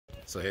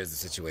So here's the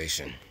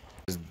situation.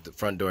 The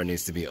front door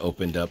needs to be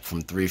opened up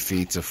from 3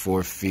 feet to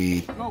 4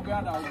 feet. Boom!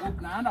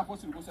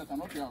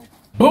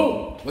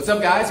 What's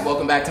up, guys?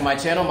 Welcome back to my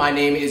channel. My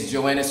name is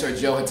Joannis or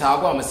Joe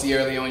Hitago. I'm a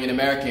Sierra Leonean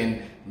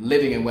American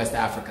living in West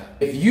Africa.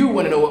 If you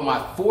want to know what my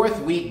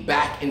 4th week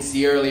back in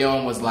Sierra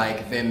Leone was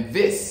like, then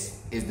this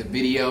is the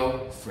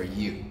video for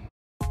you.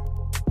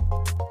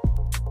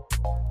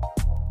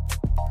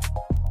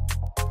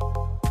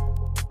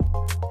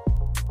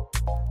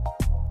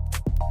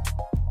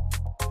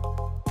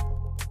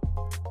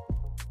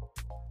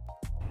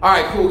 All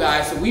right, cool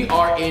guys, so we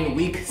are in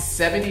week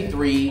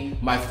 73,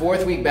 my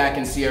 4th week back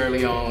in Sierra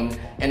Leone,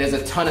 and there's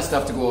a ton of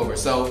stuff to go over.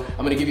 So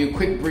I'm gonna give you a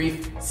quick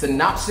brief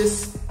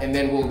synopsis, and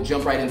then we'll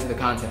jump right into the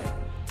content.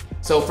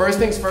 So first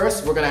things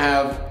first, we're gonna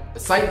have a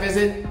site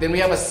visit, then we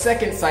have a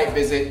second site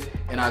visit,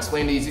 and I'll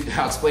explain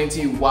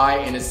to you why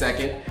in a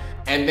second.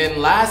 And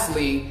then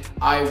lastly,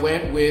 I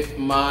went with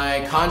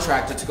my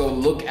contractor to go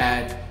look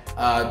at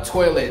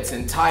toilets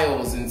and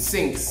tiles and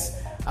sinks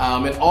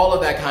and all of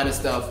that kind of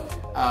stuff.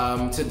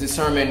 To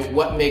determine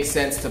what makes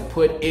sense to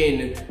put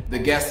in the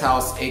guest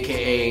house,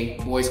 aka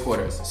boys'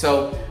 quarters.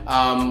 So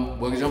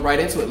we're gonna jump right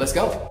into it. Let's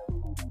go.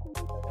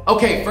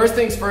 Okay, first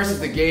things first is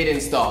the gate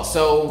install.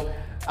 So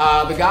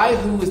the guy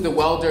who is the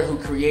welder who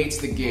creates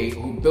the gate,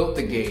 who built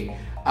the gate,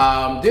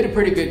 did a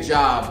pretty good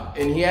job,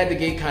 and he had the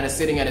gate kind of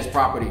sitting at his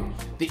property.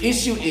 The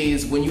issue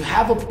is when you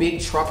have a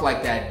big truck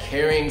like that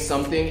carrying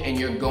something and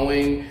you're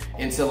going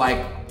into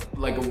like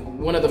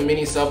one of the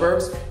mini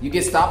suburbs, you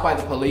get stopped by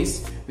the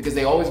police because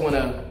they always want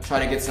to try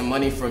to get some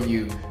money from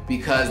you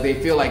because they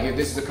feel like if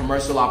this is a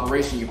commercial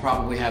operation, you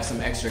probably have some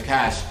extra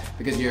cash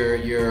because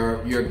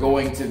you're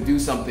going to do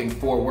something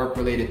for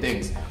work-related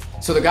things.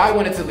 So the guy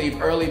wanted to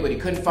leave early, but he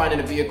couldn't find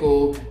a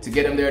vehicle to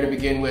get him there to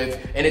begin with,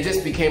 and it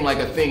just became like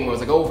a thing where it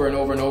was like over and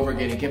over and over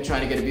again. He kept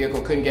trying to get a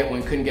vehicle, couldn't get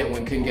one, couldn't get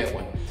one, couldn't get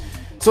one.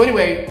 So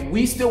anyway,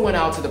 we still went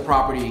out to the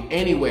property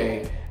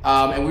anyway,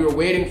 and we were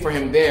waiting for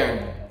him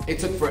there. It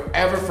took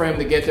forever for him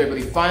to get there, but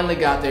he finally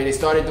got there. They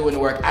started doing the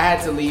work. I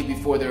had to leave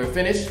before they were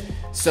finished.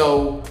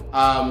 So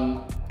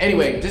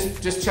anyway,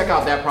 just check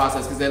out that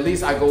process because at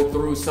least I go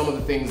through some of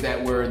the things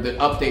that were the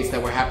updates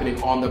that were happening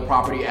on the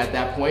property at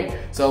that point.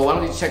 So why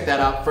don't you check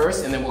that out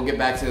first and then we'll get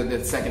back to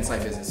the second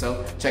site visit.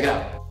 So check it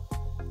out.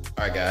 All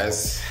right,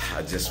 guys,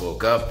 I just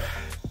woke up.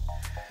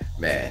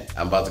 Man,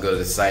 I'm about to go to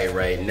the site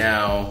right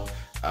now.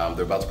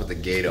 They're about to put the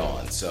gate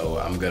on, so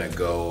I'm gonna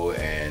go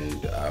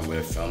and I'm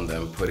gonna film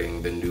them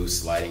putting the new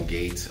sliding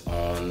gate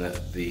on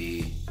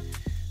the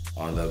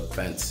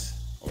fence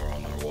or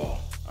on our wall.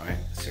 All right,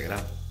 let's check it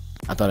out.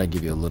 I thought I'd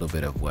give you a little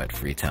bit of what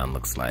Freetown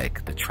looks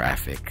like, the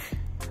traffic,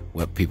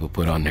 what people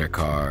put on their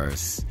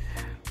cars,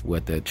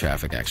 what the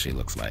traffic actually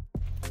looks like.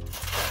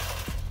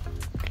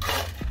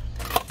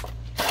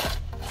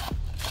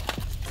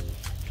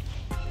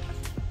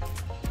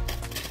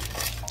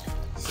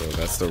 So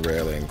that's the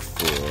railing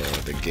for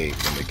the gate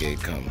when the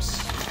gate comes.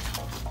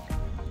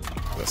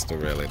 That's the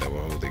railing that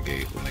will hold the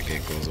gate when the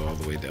gate goes all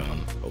the way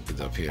down, opens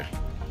up here.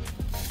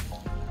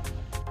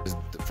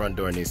 The front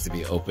door needs to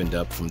be opened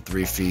up from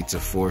 3 feet to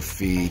 4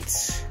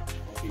 feet.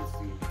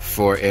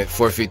 4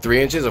 feet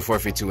 3 inches or 4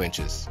 feet 2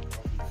 inches?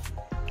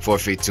 4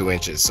 feet 2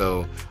 inches.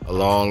 So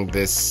along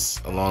these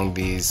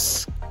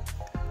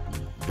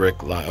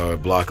brick or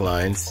block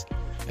lines,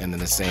 and then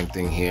the same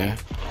thing here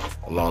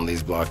along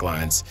these block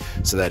lines,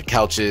 so that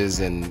couches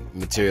and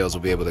materials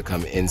will be able to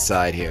come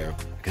inside here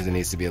because it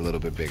needs to be a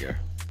little bit bigger.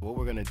 What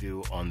we're gonna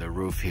do on the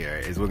roof here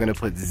is we're gonna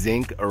put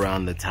zinc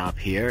around the top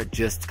here,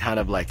 just kind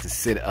of like to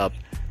sit up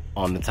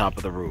on the top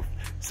of the roof,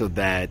 so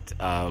that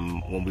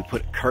when we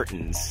put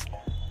curtains,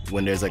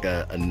 when there's like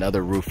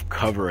another roof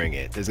covering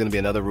it, there's gonna be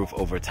another roof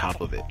over top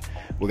of it.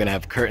 We're gonna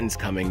have curtains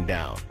coming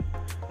down.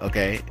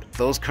 Okay,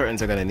 those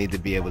curtains are gonna need to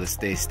be able to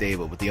stay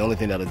stable, but the only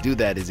thing that'll do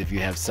that is if you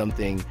have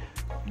something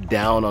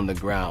down on the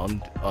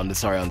ground, on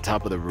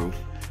top of the roof,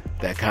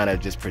 that kind of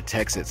just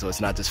protects it so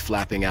it's not just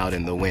flapping out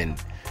in the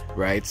wind,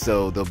 right?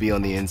 So they'll be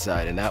on the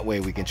inside, and that way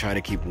we can try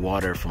to keep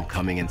water from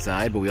coming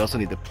inside, but we also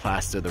need to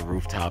plaster the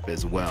rooftop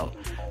as well.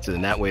 So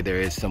then that way there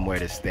is somewhere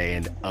to stay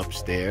and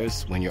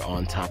upstairs when you're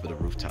on top of the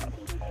rooftop.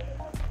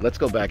 Let's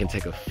go back and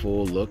take a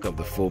full look of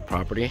the full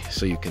property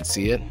so you can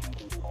see it,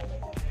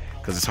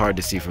 because it's hard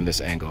to see from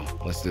this angle.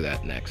 Let's do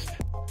that next.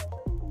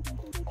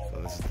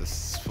 So this is the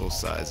full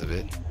size of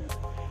it.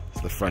 It's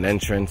the front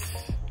entrance.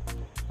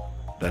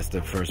 That's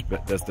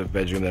the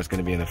bedroom that's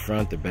gonna be in the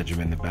front. The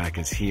bedroom in the back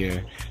is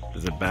here.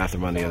 There's a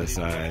bathroom on the other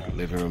side,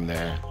 living room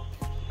there.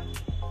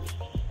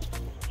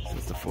 So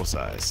it's the full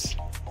size.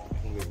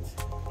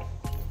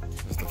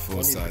 It's the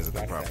full size of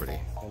the property.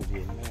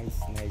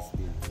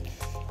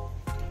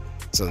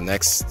 So the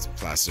next,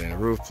 plastering the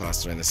roof,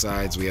 plastering the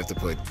sides. We have to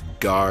put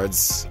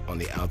guards on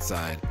the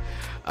outside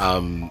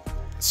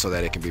so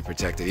that it can be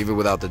protected. Even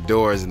without the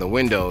doors and the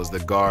windows, the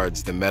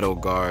guards, the metal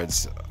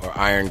guards or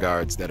iron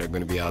guards that are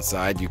going to be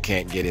outside, you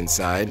can't get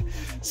inside.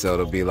 So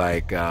it'll be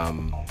like,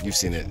 you've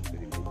seen it.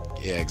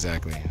 Yeah,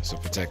 exactly. So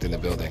protecting the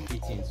building.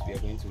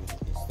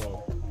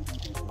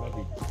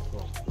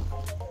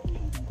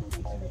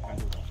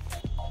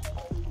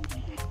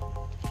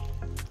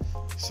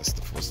 It's just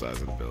the full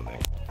size of the building.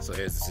 So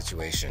here's the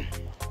situation.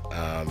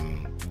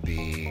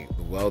 The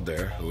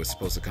welder who was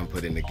supposed to come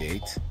put in the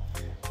gate,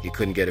 he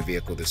couldn't get a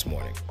vehicle this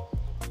morning.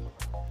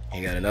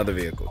 He got another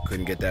vehicle,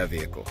 couldn't get that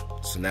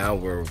vehicle. So now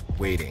we're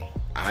waiting.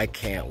 I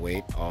can't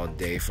wait all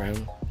day for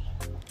him.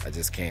 I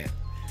just can't.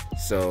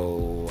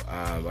 So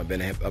I've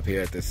been up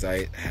here at the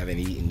site, haven't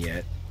eaten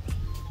yet.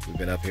 We've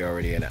been up here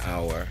already an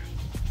hour,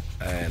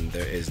 and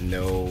there is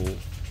no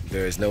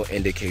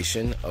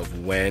indication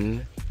of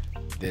when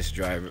this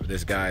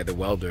guy, the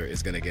welder,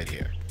 is gonna get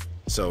here.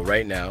 So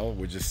right now,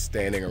 we're just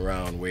standing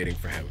around waiting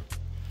for him.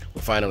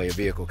 Well, finally, a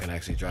vehicle can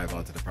actually drive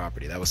onto the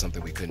property. That was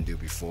something we couldn't do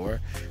before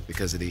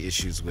because of the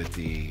issues with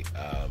the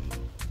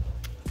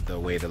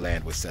way the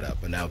land was set up.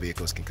 But now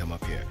vehicles can come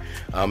up here.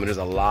 And there's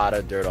a lot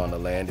of dirt on the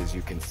land, as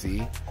you can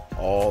see.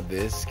 All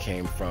this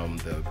came from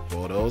the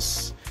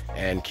boros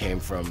and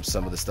came from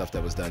some of the stuff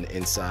that was done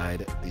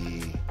inside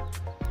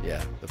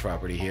the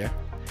property here.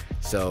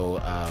 So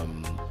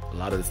a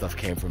lot of the stuff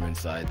came from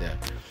inside there.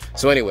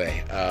 So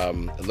anyway,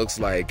 it looks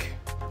like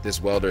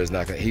this welder is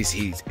not gonna,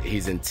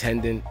 he's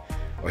intending,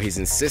 or he's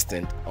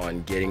insistent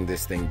on getting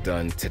this thing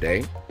done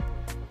today,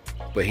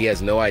 but he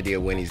has no idea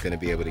when he's gonna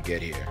be able to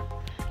get here.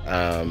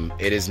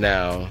 It is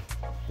now,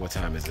 what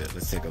time is it?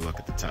 Let's take a look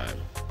at the time.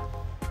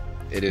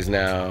 It is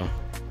now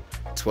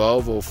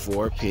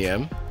 12:04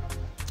 p.m.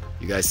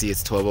 You guys see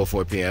it's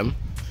 12:04 p.m.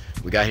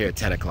 We got here at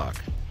 10 o'clock.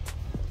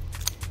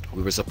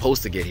 We were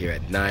supposed to get here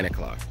at 9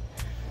 o'clock.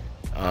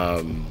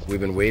 We've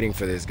been waiting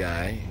for this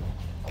guy,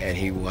 and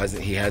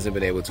he hasn't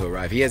been able to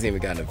arrive. He hasn't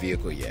even gotten a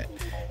vehicle yet,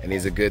 and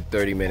he's a good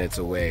 30 minutes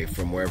away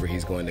from wherever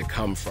he's going to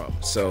come from.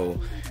 So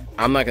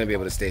I'm not going to be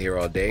able to stay here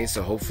all day,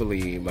 so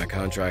hopefully my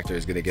contractor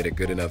is going to get a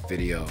good enough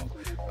video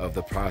of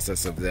the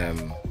process of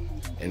them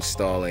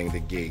installing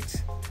the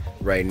gate.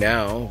 Right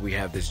now, we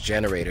have this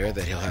generator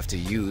that he'll have to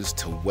use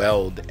to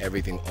weld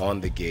everything on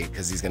the gate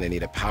because he's going to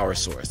need a power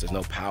source. There's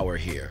no power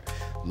here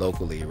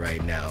locally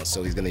right now,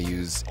 so he's going to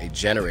use a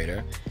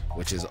generator,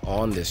 which is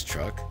on this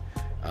truck,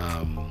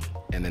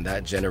 and then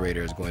that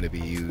generator is going to be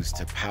used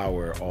to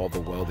power all the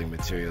welding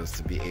materials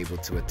to be able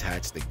to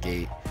attach the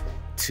gate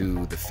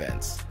to the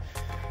fence.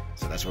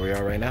 So that's where we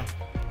are right now.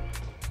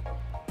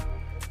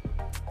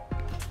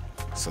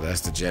 So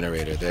that's the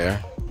generator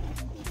there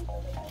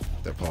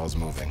that Paul's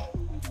moving.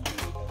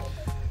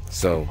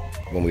 So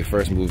when we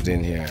first moved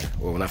in here,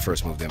 well, not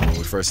first moved in, when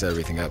we first set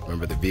everything up,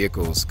 remember the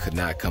vehicles could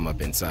not come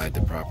up inside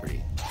the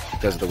property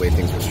because of the way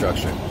things were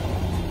structured.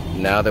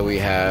 Now that we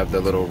have the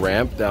little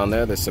ramp down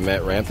there, the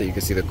cement ramp that you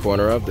can see the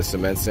corner of, the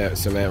cement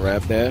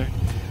ramp there,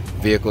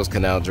 vehicles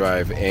can now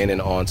drive in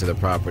and onto the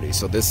property.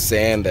 So this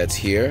sand that's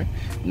here,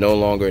 no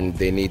longer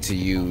they need to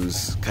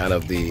use kind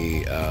of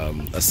the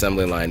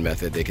assembly line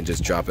method. They can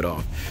just drop it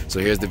off. So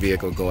here's the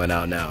vehicle going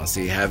out now.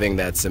 See, having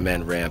that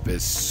cement ramp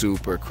is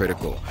super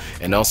critical.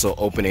 And also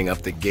opening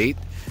up the gate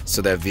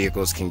so that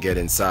vehicles can get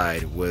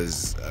inside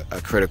was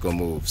a critical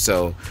move.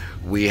 So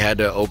we had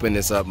to open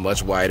this up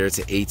much wider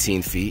to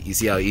 18 feet. You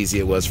see how easy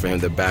it was for him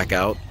to back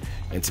out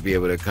and to be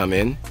able to come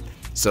in?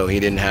 So he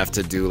didn't have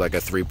to do like a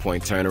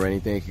 3-point turn or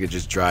anything. He could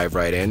just drive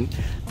right in.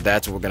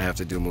 That's what we're gonna have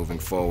to do moving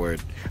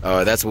forward.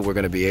 That's what we're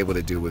gonna be able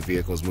to do with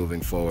vehicles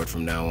moving forward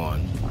from now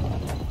on.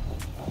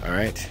 All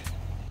right,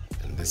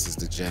 and this is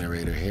the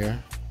generator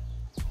here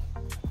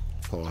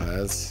Paul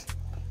has.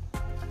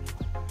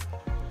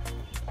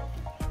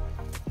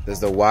 There's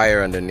the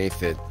wire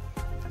underneath it.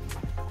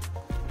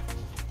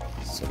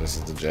 So this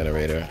is the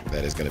generator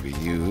that is gonna be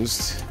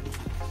used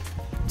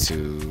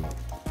to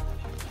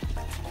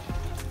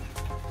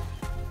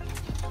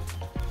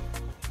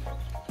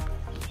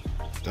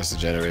That's the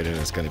generator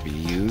that's going to be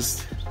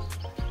used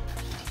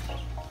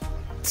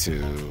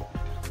to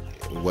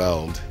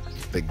weld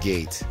the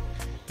gate,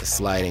 the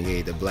sliding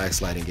gate, the black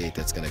sliding gate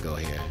that's going to go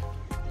here.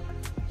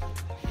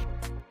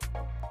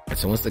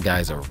 So once the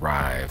guys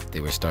arrived,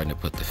 they were starting to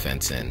put the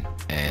fence in,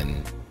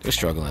 and they're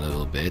struggling a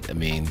little bit. I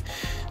mean,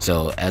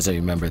 so as I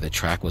remember, the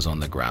track was on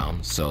the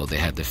ground, so they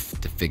had to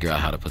figure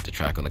out how to put the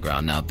track on the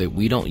ground. Now,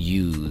 we don't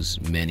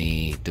use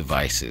many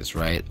devices,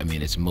 right? I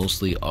mean, it's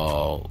mostly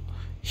all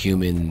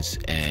humans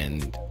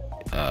and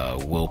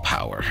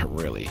willpower,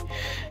 really.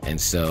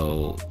 And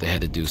so they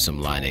had to do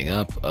some lining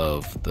up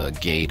of the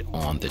gate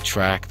on the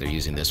track. They're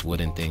using this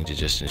wooden thing to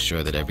just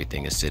ensure that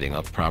everything is sitting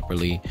up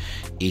properly.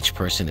 Each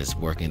person is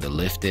working to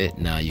lift it.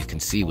 Now you can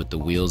see with the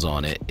wheels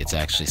on it, it's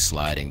actually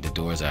sliding. The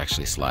door is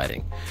actually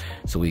sliding.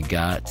 So we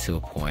got to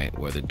a point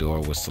where the door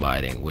was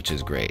sliding, which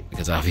is great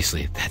because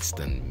obviously that's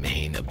the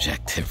main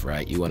objective,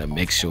 right? You want to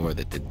make sure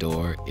that the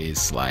door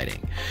is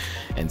sliding.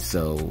 And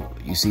so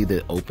you see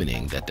the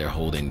opening that they're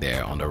holding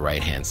there on the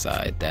right hand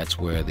side. That's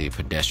where the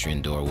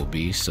pedestrian door will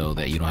be, so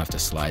that you don't have to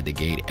slide the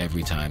gate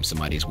every time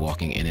somebody's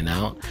walking in and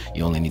out.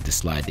 You only need to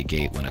slide the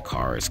gate when a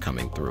car is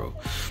coming through.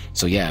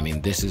 So yeah, I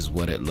mean, this is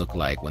what it looked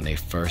like when they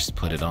first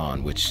put it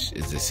on, which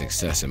is a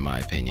success in my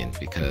opinion,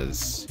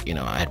 because, you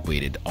know, I had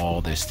waited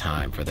all this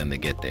time for them to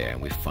get there,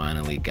 and we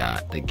finally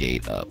got the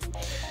gate up.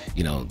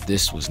 You know,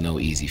 this was no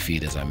easy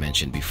feat, as I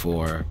mentioned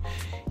before.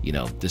 you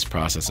know, this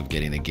process of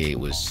getting the gate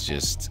was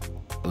just,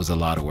 it was a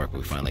lot of work.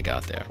 We finally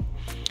got there.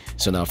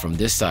 So now from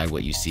this side,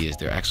 what you see is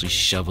they're actually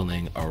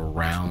shoveling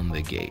around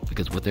the gate,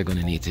 because what they're going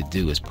to need to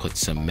do is put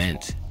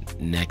cement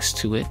next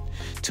to it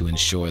to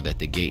ensure that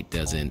the gate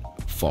doesn't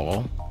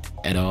fall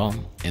at all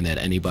and that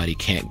anybody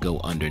can't go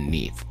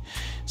underneath.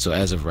 So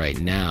as of right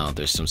now,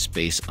 there's some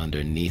space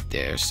underneath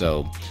there.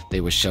 So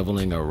they were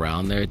shoveling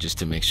around there just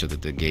to make sure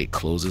that the gate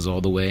closes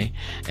all the way.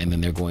 And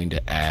then they're going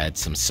to add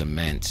some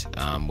cement,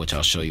 which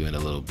I'll show you in a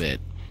little bit.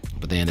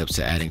 But they end up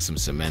adding some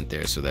cement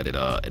there so that it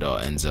all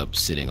ends up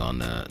sitting on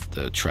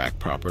the track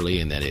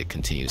properly and that it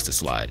continues to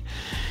slide.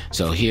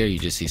 So here you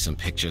just see some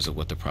pictures of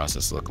what the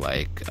process looked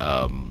like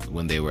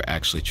when they were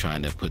actually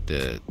trying to put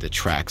the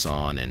tracks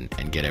on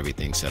and get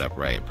everything set up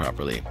right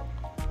properly.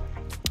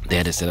 They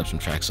had to set up some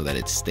tracks so that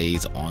it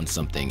stays on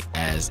something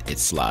as it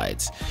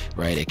slides,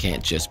 right? It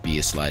can't just be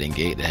a sliding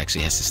gate. It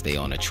actually has to stay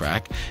on a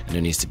track, and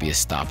there needs to be a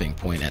stopping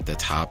point at the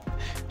top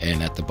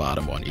and at the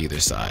bottom on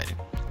either side.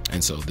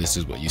 And so this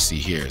is what you see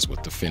here is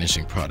what the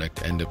finishing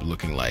product ended up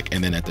looking like.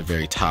 And then at the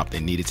very top, they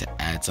needed to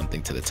add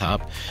something to the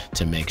top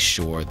to make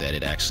sure that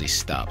it actually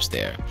stops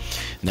there.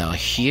 Now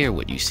here,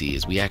 what you see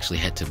is we actually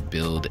had to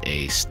build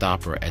a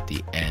stopper at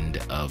the end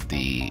of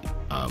the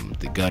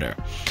gutter.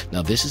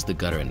 Now this is the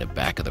gutter in the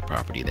back of the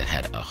property that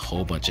had a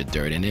whole bunch of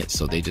dirt in it.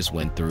 So they just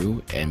went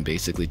through and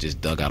basically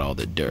just dug out all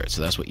the dirt.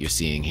 So that's what you're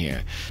seeing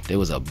here. There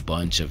was a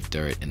bunch of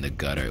dirt in the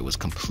gutter. It was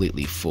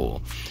completely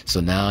full. So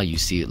now you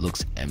see it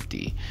looks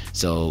empty.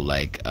 So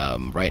like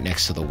right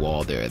next to the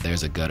wall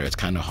there's a gutter. It's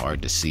kind of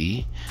hard to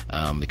see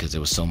because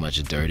there was so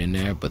much dirt in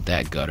there, but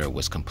that gutter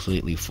was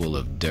completely full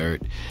of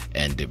dirt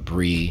and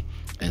debris.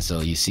 And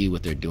so you see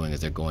what they're doing is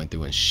they're going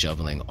through and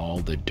shoveling all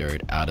the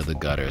dirt out of the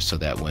gutter so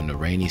that when the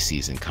rainy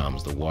season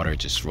comes, the water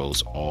just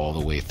rolls all the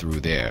way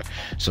through there.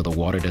 So the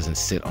water doesn't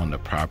sit on the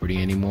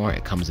property anymore.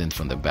 It comes in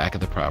from the back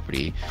of the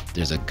property.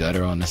 There's a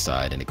gutter on the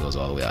side and it goes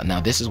all the way out.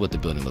 Now this is what the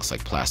building looks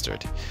like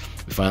plastered.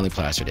 We finally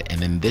plastered it. And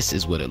then this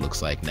is what it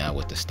looks like now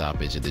with the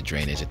stoppage of the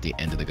drainage at the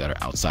end of the gutter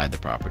outside the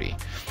property.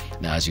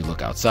 Now as you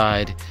look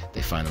outside,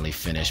 they finally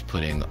finished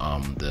putting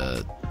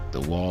the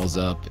walls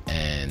up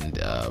and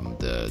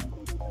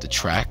the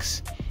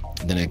tracks.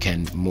 And then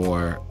again,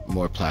 more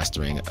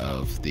plastering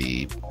of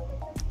the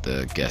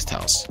guest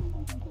house.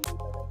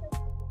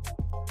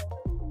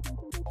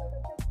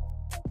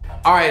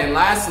 All right, and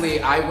lastly,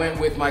 I went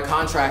with my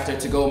contractor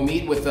to go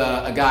meet with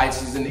a guy.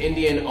 She's an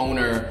Indian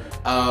owner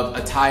of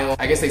a tile.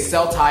 I guess they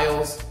sell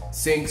tiles,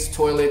 sinks,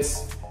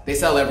 toilets. They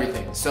sell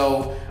everything.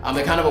 So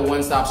they're kind of a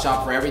one-stop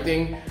shop for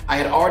everything. I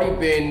had already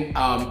been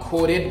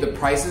quoted the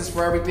prices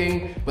for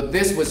everything, but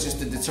this was just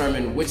to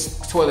determine which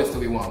toilets do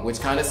we want, which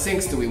kind of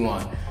sinks do we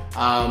want.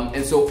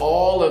 And so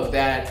all of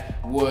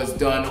that was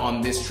done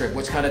on this trip.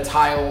 Which kind of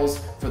tiles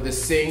for the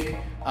sink,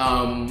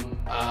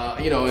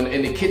 you know,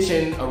 in the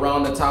kitchen,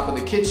 around the top of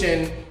the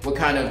kitchen, what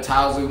kind of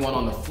tiles do we want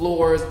on the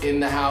floors in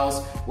the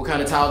house, what kind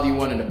of tile do you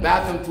want in the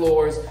bathroom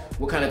floors,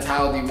 what kind of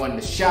tile do you want in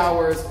the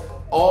showers.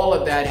 All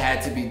of that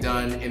had to be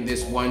done in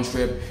this one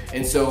trip.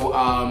 And so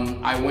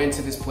I went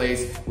to this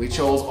place, we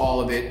chose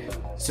all of it.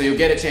 So you'll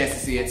get a chance to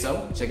see it,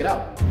 so check it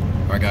out.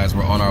 All right guys,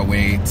 we're on our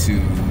way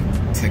to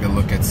take a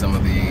look at some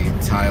of the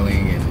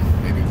tiling and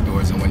maybe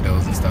doors and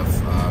windows and stuff.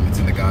 It's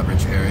in the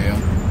Godrich area.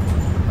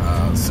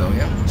 So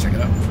yeah, check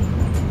it out.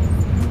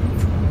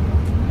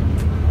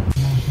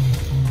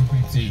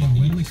 See,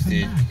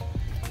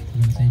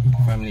 the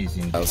family is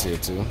in House here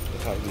too. Look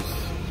how these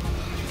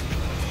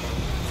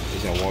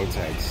are wall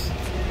tiles.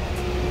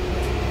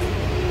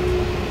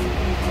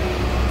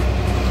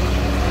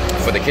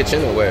 For the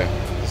kitchen or where?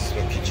 This is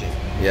for kitchen.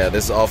 Yeah,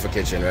 this is all for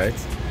kitchen, right?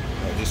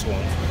 This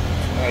one,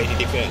 it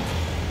depends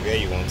where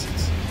you want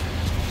it.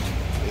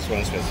 This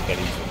one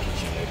specifically for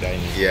kitchen or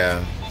dining.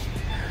 Yeah.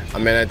 I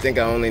mean, I think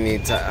I only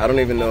need I don't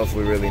even know if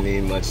we really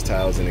need much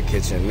tiles in the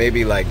kitchen.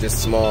 Maybe like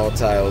just small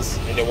tiles.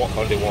 On the walls.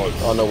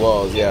 On the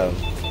walls, yeah.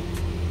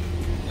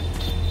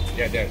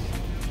 Yeah, there.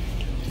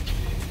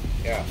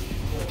 Yeah.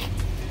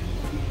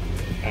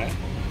 Huh?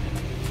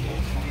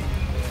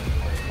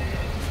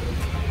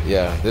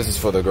 Yeah, this is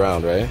for the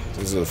ground, right?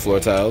 This is the floor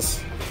tiles.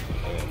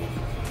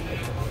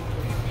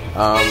 You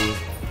want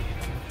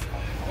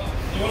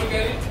to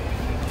get it?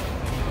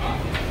 I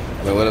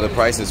mean, what are the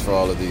prices for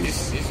all of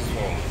these? This is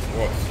for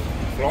what?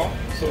 Floor?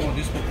 So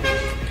this for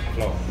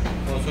floor.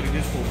 Oh, sorry,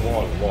 this for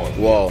wall.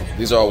 Wall.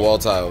 These are all wall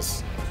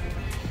tiles.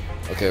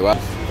 Okay, wow.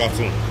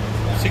 Cartoon.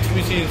 6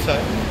 pieces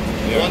inside.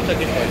 Yeah.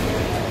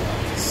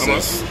 135. How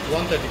much?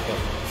 135.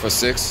 For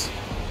 6?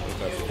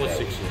 For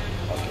 6.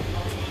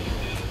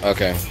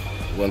 Okay.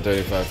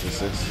 135 for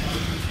 6.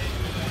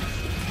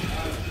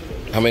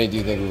 How many do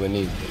you think we would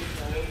need?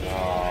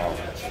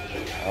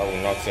 I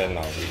will not tell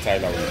now. The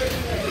tile I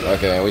will.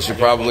 Okay, and we should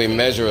probably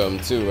measure them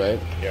too, right?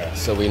 Yeah.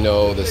 So we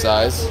know the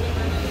size.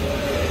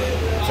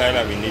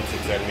 China will need to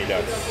tell me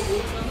that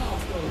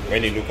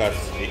when you look at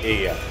the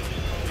area.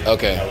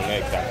 Okay. I will know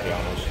exactly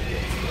how much.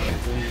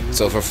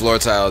 So for floor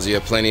tiles, you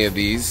have plenty of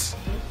these.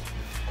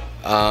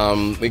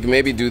 We can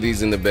maybe do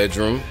these in the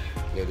bedroom.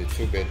 Yeah, the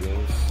 2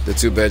 bedrooms. The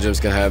 2 bedrooms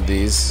can have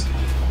these.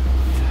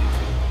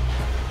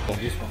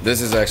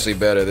 This is actually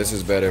better. This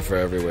is better for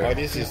everywhere. Oh,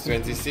 this is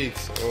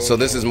 26. Oh. So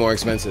this is more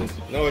expensive.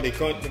 No, the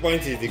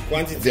point is the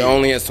quantity. It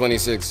only has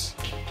 26.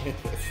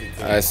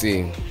 I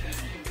see.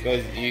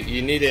 Because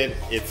you needed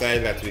a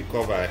tile that will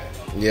cover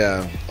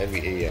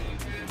every area.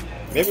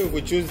 Maybe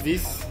we choose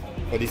this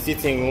for the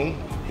sitting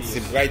room. It's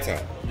brighter.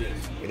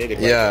 We need a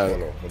brighter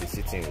color for the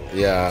sitting room.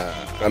 Yeah,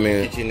 I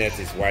mean, the kitchenette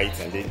is white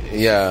and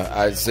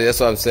so that's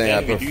what I'm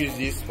saying. Then we use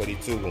this for the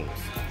 2 rooms.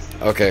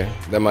 Okay,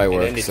 that might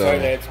work. And then the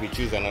toilet, we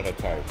choose another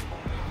tile.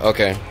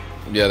 Okay,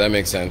 yeah, that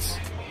makes sense.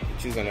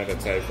 We choose another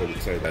tile for the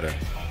toilet. Better.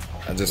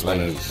 I just want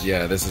to.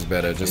 Yeah, this is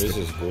better. Just this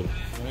is good.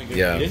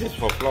 Yeah. This is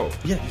for floor.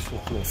 Yeah, this is for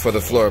floor. For the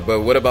floor,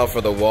 but what about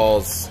for the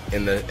walls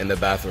in the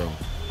bathroom?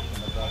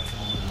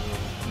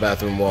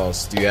 Bathroom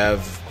walls. Do you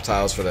have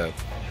tiles for that?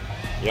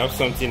 You have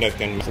something that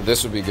can. So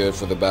this would be good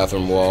for the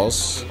bathroom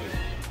walls.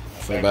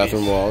 For the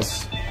bathroom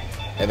walls.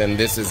 And then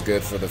this is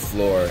good for the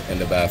floor in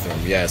the bathroom.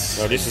 Yes.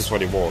 No, this is for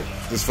the wall.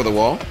 This is for the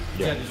wall?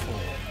 Yeah, this is for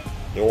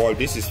the wall.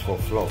 This is for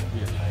floor.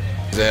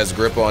 It has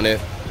grip on it.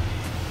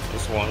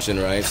 This one.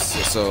 Right.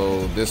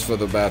 So this for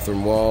the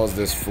bathroom walls.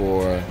 This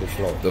for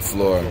the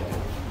floor.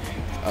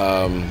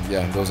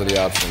 Yeah, those are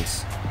the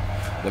options.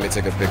 Let me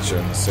take a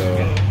picture. So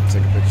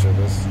take a picture of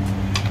this.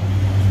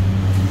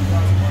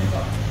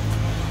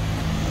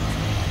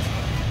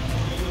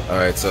 All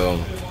right. So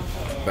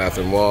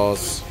bathroom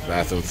walls,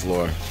 bathroom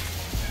floor.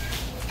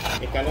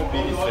 It cannot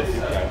be this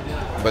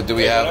specific. But do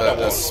we have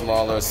a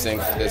smaller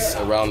sink this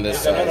around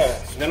this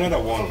size? Another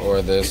one.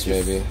 Or this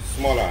maybe?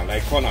 Smaller,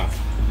 like corner.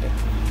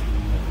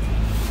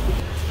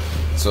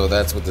 So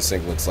that's what the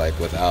sink looks like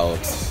without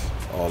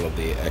all of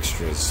the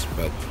extras.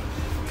 But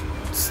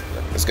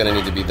it's gonna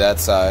need to be that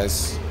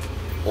size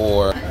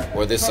or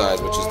this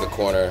size, which is the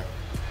corner,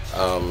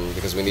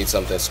 because we need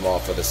something small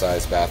for the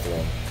size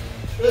bathroom.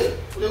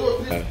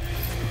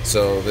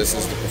 So this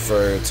is the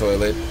preferred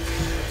toilet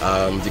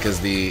because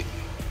the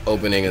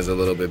opening is a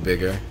little bit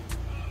bigger.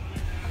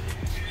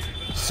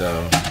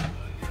 So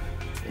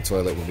the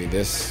toilet will be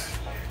this.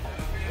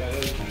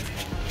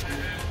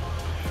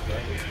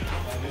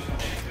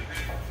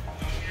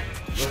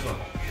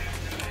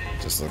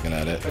 Just looking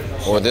at it.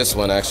 Or this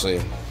one actually.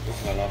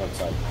 This is another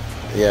type.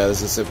 Yeah,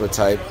 this is super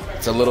type.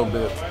 It's a little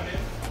bit.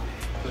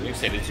 You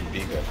said it's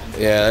bigger.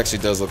 Yeah, it actually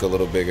does look a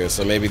little bigger.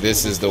 So maybe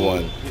this is the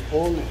one. The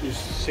whole is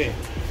same.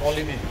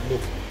 Only the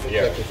look.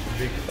 Yeah. Like it's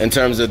big. In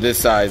terms of this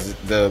size,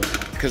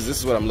 because this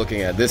is what I'm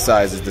looking at. This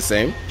size is the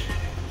same.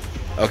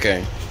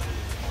 Okay.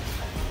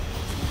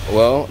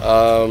 Well,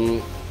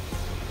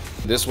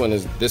 this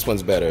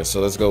one's better.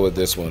 So let's go with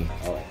this one.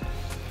 All right.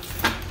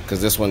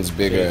 Because this one's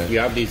bigger. You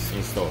have this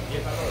installed.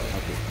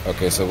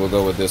 Okay, so we'll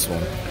go with this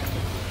one.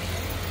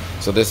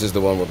 So this is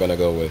the one we're gonna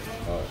go with.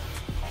 All right.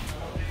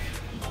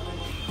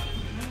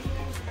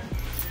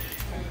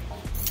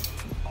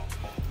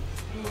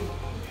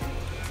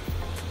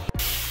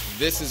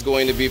 This is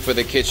going to be for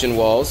the kitchen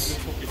walls.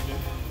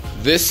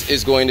 This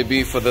is going to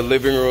be for the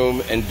living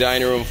room and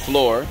dining room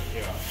floor.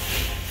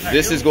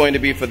 This is going to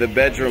be for the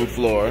bedroom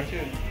floor.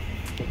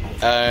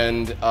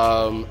 And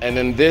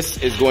then this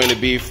is going to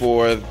be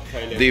for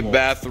the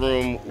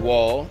bathroom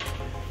wall.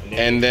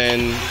 And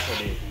then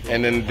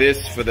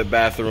this for the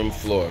bathroom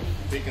floor.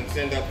 So you can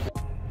send up.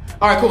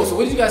 All right, cool. So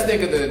what did you guys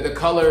think of the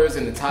colors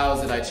and the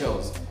tiles that I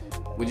chose?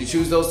 Would you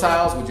choose those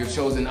tiles? Would you have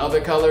chosen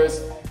other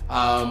colors?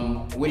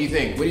 What do you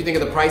think? What do you think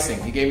of the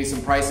pricing? He gave me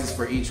some prices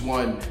for each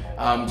one.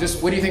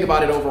 Just what do you think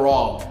about it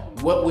overall?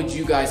 What would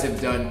you guys have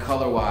done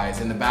color-wise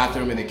in the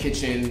bathroom, in the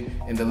kitchen,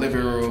 in the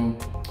living room,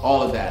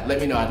 all of that?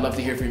 Let me know. I'd love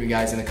to hear from you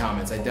guys in the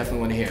comments. I definitely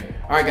want to hear.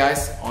 All right,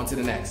 guys, on to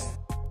the next.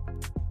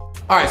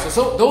 All right,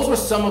 so those were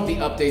some of the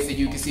updates that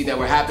you can see that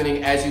were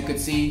happening. As you could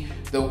see,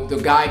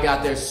 the guy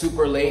got there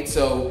super late,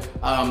 so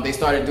they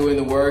started doing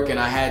the work and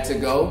I had to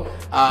go.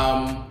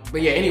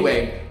 But yeah,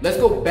 anyway, let's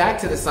go back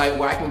to the site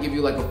where I can give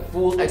you like a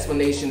full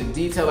explanation, a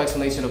detailed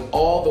explanation of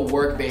all the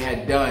work they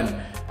had done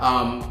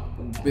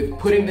with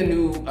putting the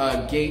new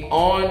gate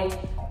on,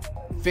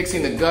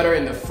 fixing the gutter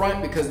in the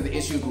front because of the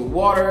issues with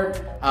water,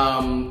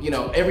 you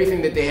know,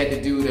 everything that they had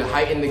to do to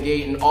heighten the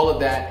gate and all of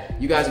that.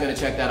 You guys are gonna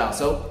check that out,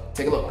 so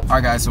take a look. All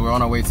right guys, so we're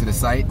on our way to the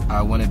site.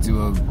 I wanna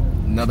do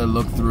another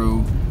look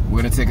through.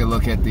 We're gonna take a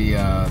look at the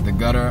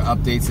gutter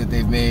updates that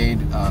they've made,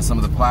 some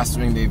of the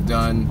plastering they've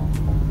done,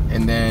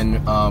 and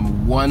then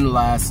one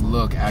last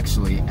look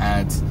actually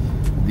at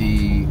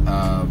the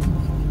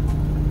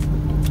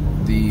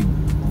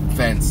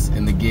fence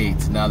and the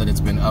gate now that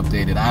it's been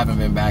updated. I haven't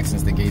been back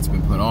since the gate's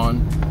been put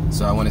on,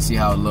 so I want to see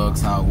how it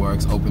looks, how it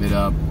works, open it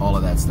up, all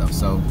of that stuff.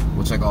 So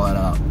we'll check all that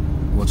out.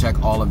 We'll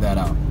check all of that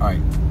out. All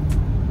right,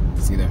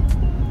 see you there.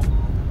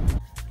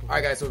 All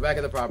right guys, so we're back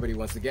at the property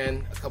once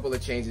again. A couple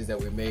of changes that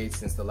we made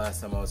since the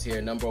last time I was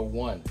here. Number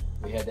one,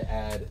 we had to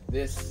add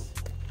this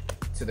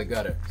to the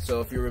gutter.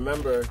 So if you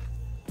remember,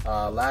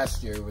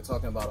 last year, we were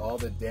talking about all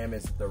the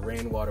damage that the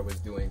rainwater was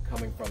doing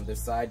coming from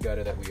this side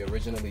gutter that we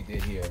originally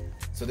did here.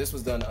 So this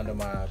was done under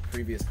my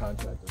previous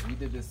contractor. We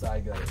did this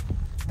side gutter.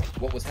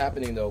 What was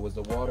happening though was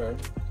the water,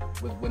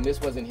 when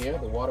this wasn't here,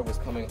 the water was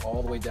coming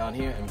all the way down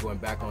here and going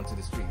back onto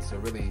the street. So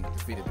it really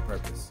defeated the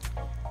purpose.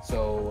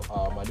 So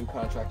my new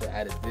contractor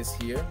added this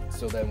here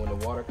so that when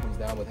the water comes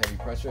down with heavy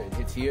pressure, it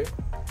hits here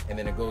and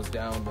then it goes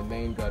down the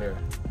main gutter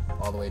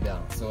all the way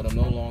down. So it'll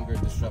no longer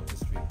disrupt the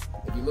street.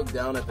 If you look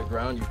down at the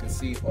ground, you can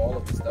see all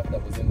of the stuff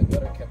that was in the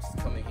gutter kept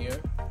coming here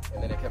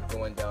and then it kept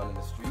going down in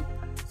the street.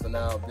 So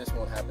now this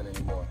won't happen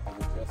anymore. It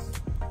will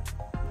just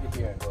hit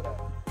here and go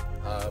down.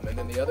 And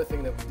then the other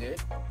thing that we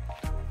did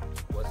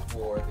was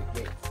for the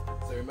gate.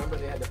 So remember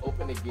they had to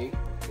open the gate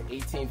to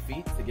 18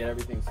 feet to get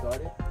everything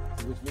started,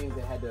 which means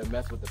they had to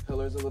mess with the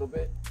pillars a little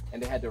bit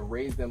and they had to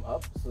raise them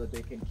up so that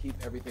they can keep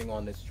everything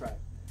on this track.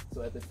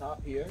 So at the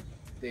top here,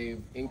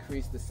 they've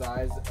increased the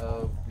size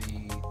of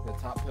the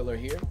top pillar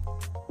here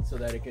so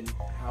that it can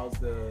house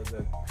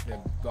the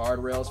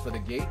guardrails for the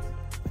gate,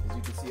 as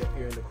you can see up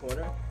here in the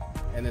corner.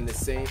 And then the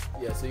same,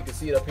 so you can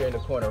see it up here in the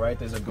corner, right?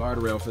 There's a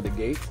guardrail for the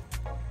gate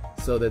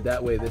so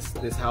that way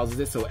this houses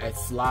it so it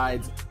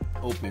slides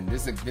open.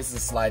 This is a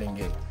sliding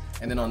gate.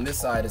 And then on this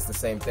side, it's the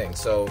same thing.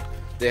 So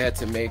they had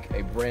to make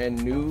a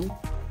brand new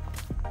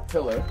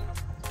pillar.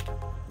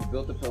 We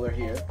built the pillar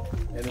here,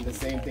 and then the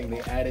same thing,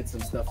 they added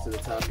some stuff to the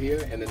top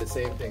here, and then the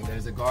same thing,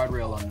 there's a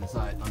guardrail on the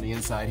side, on the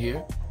inside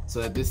here,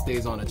 so that this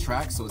stays on a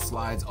track so it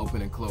slides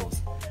open and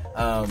close.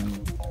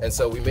 And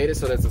so we made it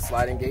so that it's a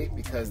sliding gate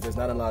because there's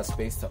not a lot of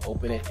space to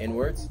open it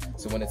inwards,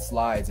 so when it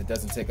slides, it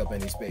doesn't take up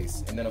any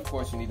space. And then of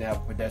course you need to have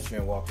a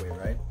pedestrian walkway,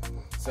 right?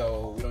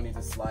 So we don't need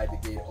to slide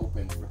the gate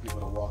open for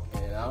people to walk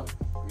in and out.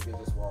 We can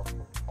just walk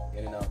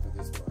in and out through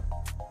this door.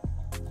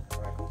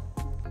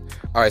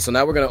 All right, so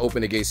now we're gonna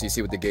open the gate so you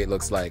see what the gate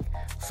looks like.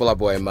 Full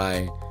boy,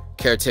 my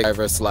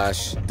caretaker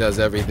slash does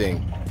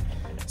everything.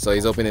 So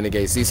he's opening the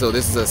gate. See, so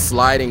this is a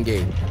sliding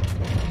gate.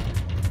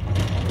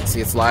 See,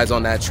 it slides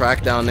on that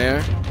track down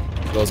there,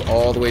 goes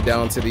all the way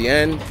down to the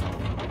end,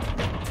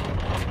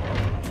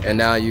 and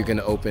now you can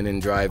open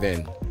and drive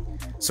in.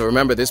 So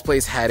remember, this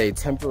place had a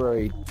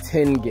temporary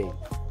tin gate.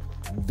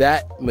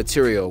 That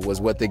material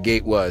was what the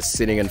gate was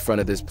sitting in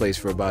front of this place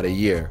for about a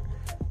year.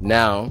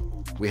 Now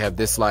we have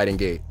this sliding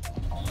gate.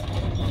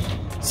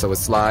 So it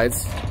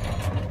slides,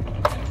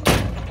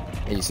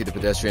 and you see the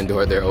pedestrian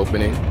door there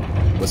opening.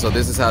 But so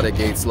this is how the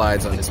gate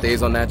slides on. It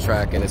stays on that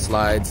track and it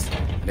slides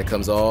and it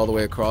comes all the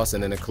way across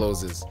and then it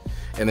closes.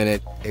 And then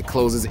it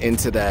closes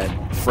into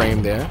that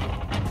frame there.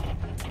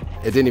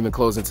 It didn't even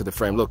close into the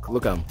frame. Look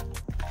at them.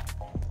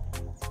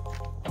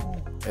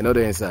 I know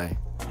they're inside.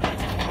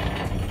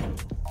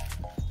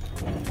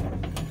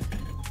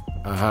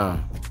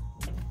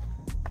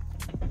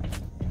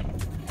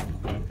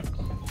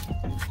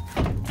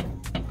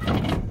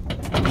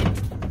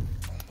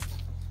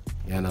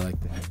 Yeah, and I like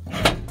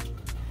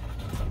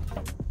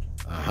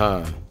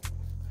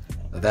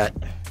that.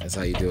 That's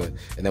how you do it.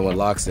 And then what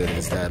locks it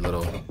is that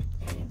little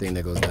thing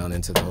that goes down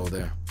into the hole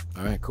there.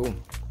 All right, cool.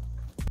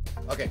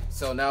 Okay,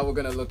 so now we're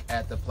gonna look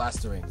at the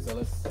plastering. So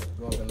let's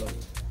go up and look.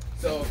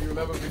 So if you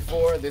remember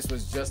before, this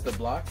was just the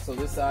block. So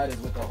this side is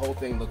what the whole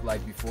thing looked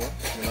like before.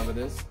 You remember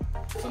this?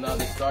 So now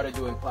they started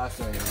doing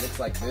plastering. It looks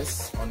like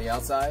this on the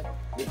outside.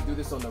 They can do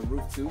this on the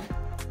roof too,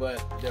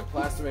 but they're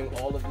plastering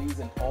all of these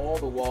and all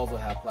the walls will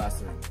have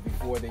plastering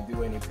before they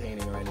do any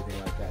painting or anything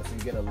like that. So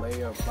you get a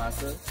layer of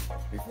plaster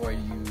before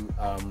you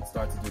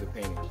start to do the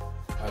painting. All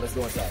right, let's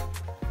go inside.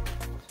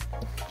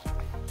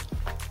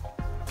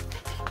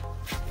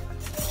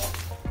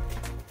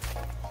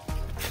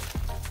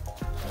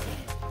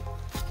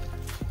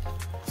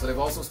 So they've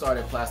also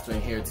started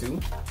plastering here too,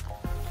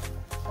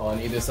 on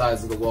either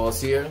sides of the walls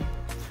here.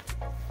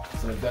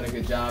 So they've done a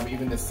good job.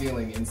 Even the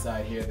ceiling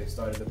inside here, they've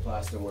started the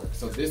plaster work.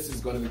 So this is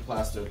going to be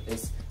plastered.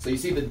 So you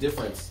see the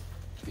difference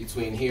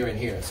between here and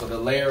here. So the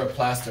layer of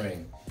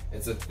plastering,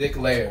 it's a thick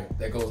layer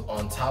that goes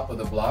on top of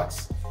the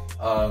blocks,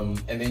 and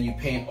then you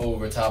paint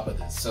over top of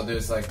this. So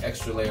there's like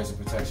extra layers of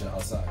protection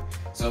outside.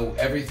 So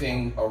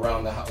everything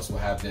around the house will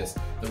have this.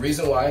 The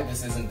reason why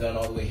this isn't done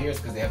all the way here is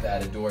because they have to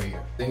add a door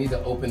here. They need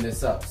to open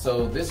this up.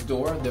 So this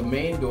door, the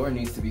main door,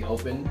 needs to be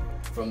open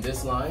from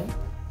this line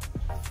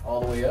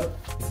all the way up.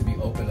 It needs to be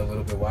opened a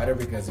little bit wider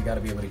because you got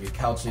to be able to get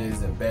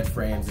couches and bed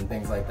frames and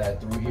things like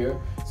that through here.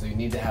 So you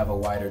need to have a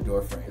wider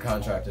door frame.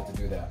 Contractor to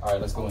do that. All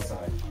right, let's go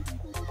inside.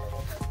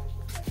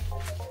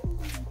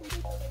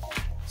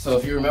 So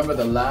if you remember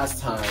the last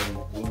time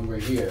when we were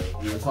here,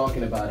 we were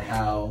talking about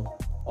how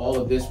all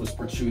of this was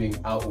protruding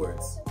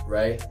outwards,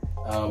 right?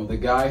 The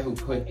guy who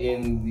put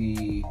in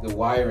the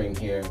wiring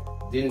here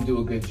didn't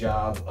do a good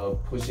job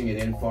of pushing it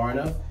in far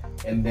enough.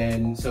 And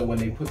then, so when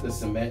they put the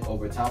cement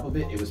over top of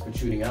it, it was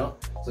protruding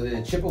out. So they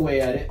had to chip away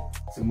at it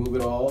to move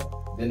it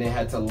all. Then they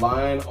had to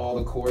line all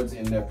the cords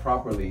in there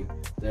properly.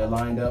 They're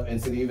lined up,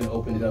 and so they even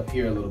opened it up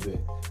here a little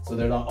bit. So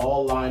they're not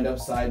all lined up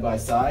side by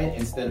side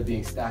instead of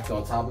being stacked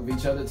on top of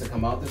each other to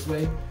come out this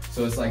way.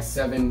 So it's like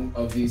 7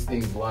 of these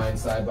things lined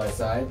side by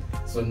side.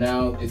 So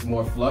now it's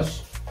more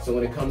flush. So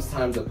when it comes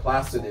time to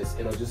plaster this,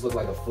 it'll just look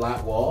like a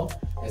flat wall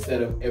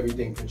instead of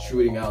everything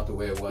protruding out the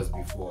way it was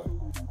before.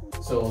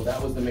 So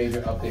that was the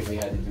major update we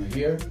had to do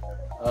here.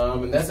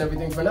 And that's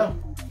everything for now.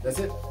 That's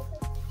it.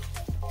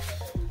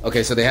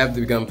 Okay, so they have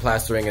begun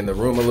plastering in the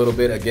room a little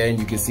bit. Again,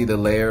 you can see the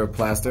layer of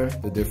plaster,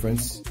 the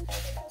difference.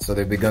 So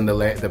they've begun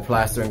the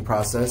plastering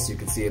process. You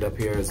can see it up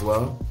here as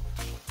well.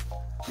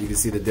 You can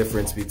see the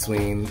difference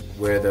between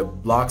where the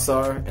blocks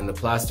are and the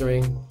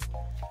plastering.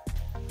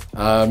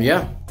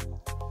 Yeah.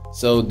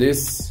 So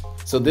this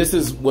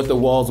is what the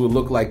walls would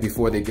look like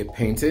before they get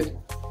painted.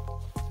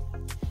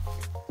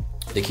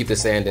 They keep the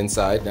sand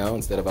inside now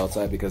instead of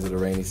outside because of the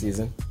rainy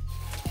season.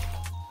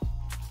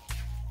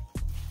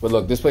 But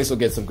look, this place will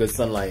get some good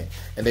sunlight.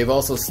 And they've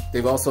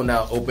also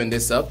now opened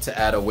this up to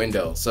add a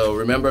window. So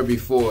remember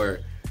before,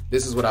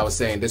 this is what I was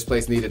saying, this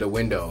place needed a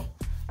window.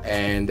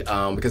 And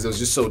because it was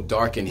just so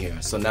dark in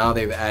here. So now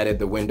they've added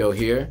the window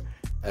here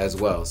as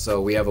well.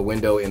 So we have a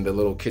window in the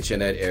little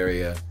kitchenette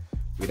area.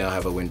 We now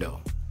have a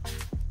window.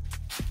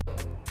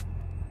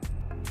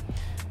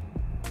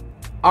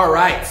 All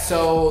right,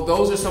 so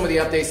those are some of the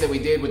updates that we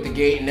did with the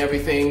gate and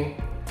everything.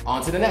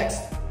 On to the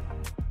next.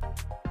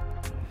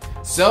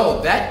 So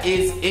that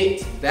is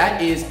it.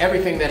 That is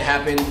everything that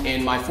happened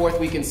in my 4th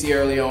week in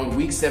Sierra Leone,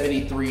 week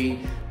 73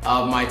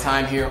 of my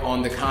time here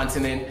on the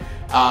continent.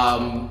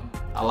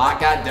 A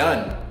lot got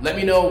done. Let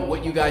me know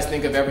what you guys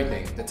think of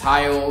everything. The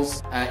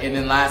tiles, and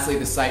then lastly,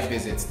 the site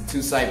visits, the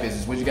 2 site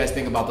visits. What do you guys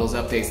think about those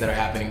updates that are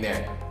happening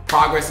there?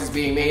 Progress is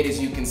being made,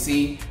 as you can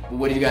see, but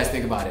what do you guys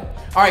think about it?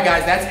 All right,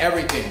 guys, that's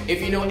everything. If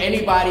you know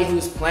anybody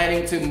who's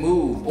planning to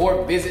move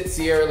or visit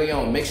Sierra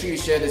Leone, make sure you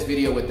share this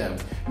video with them.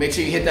 Make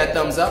sure you hit that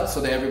thumbs up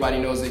so that everybody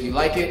knows that you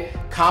like it.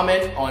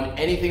 Comment on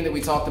anything that we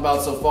talked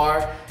about so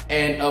far.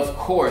 And of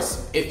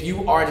course, if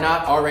you are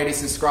not already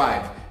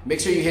subscribed,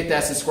 make sure you hit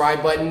that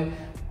subscribe button.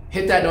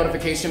 Hit that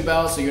notification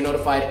bell so you're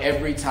notified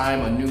every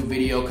time a new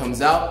video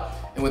comes out.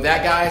 And with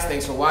that, guys,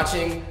 thanks for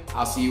watching.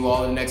 I'll see you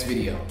all in the next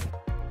video.